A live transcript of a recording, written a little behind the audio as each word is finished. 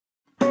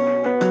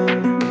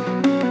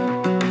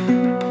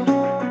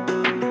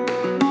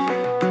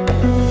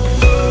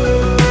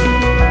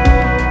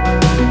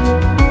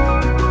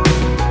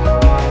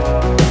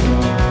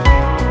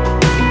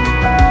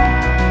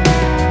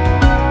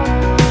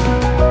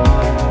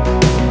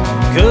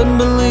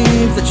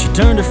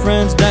turned her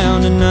friends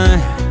down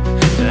tonight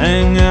to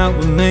hang out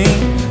with me.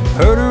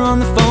 Heard her on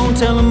the phone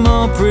tell them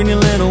all pretty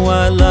little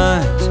white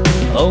lies.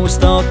 Always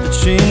thought that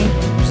she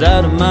was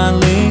out of my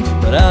league,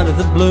 but out of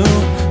the blue,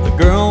 the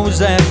girl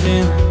was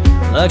acting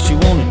like she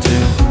wanted to.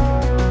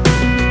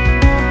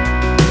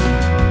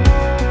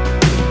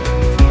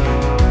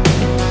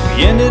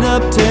 We ended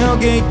up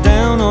tailgate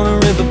down on a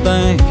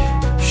riverbank,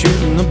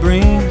 shooting the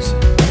breeze.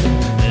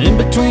 And in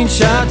between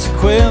shots of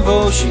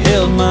CUERVO, she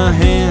held my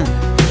hand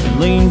and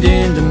leaned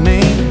into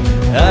me.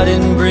 I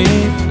didn't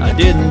breathe, I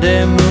didn't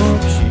dare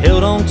move. She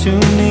held on to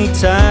me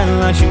tight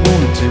like she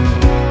wanted to.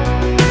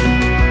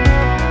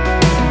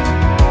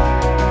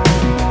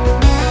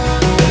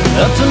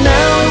 Up till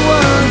now it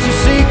was a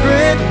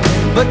secret,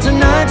 but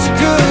tonight she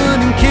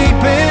couldn't keep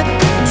it.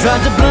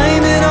 Tried to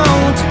blame it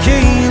on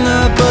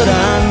tequila, but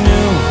I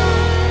knew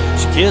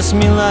she kissed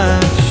me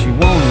like she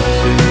wanted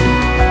to.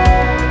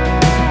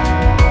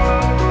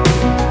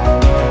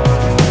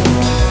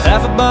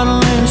 Half a bottle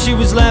in, she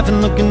was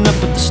laughing, looking up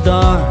at the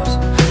stars,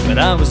 but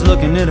I was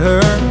looking at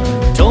her.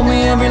 Told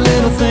me every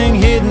little thing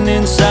hidden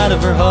inside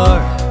of her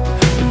heart.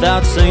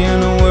 Without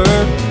saying a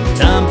word,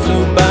 time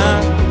flew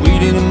by, we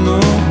didn't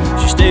move.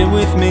 She stayed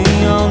with me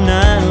all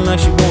night like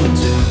she wanted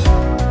to.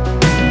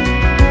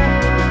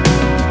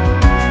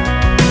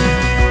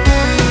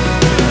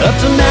 Up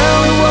till now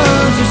it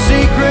was a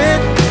secret,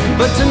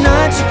 but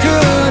tonight she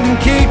couldn't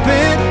keep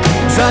it.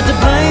 Tried to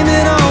blame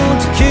it on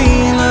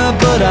tequila,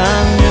 but I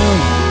knew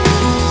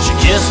she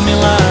kissed me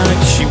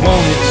like she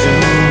wanted to.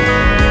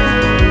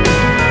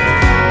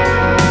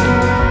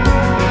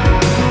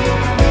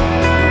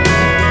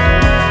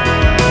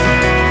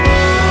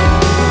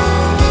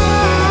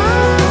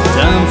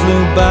 Time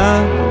flew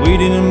by, but we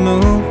didn't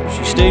move.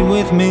 She stayed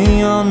with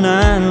me all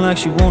night like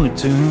she wanted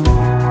to.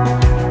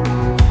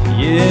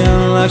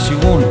 Yeah, like she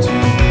wanted to.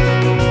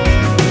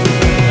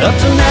 Up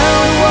till now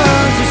it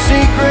was a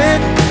secret,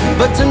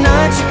 but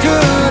tonight she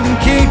couldn't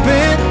keep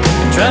it.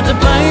 Tried to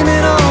blame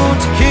it on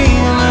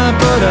tequila,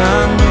 but I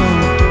knew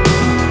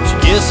she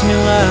kissed me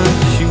like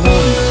she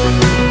wanted to.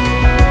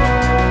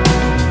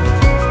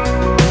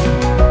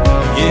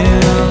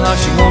 Yeah, like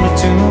she wanted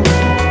to.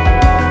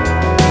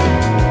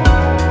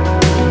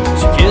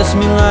 She kissed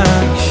me like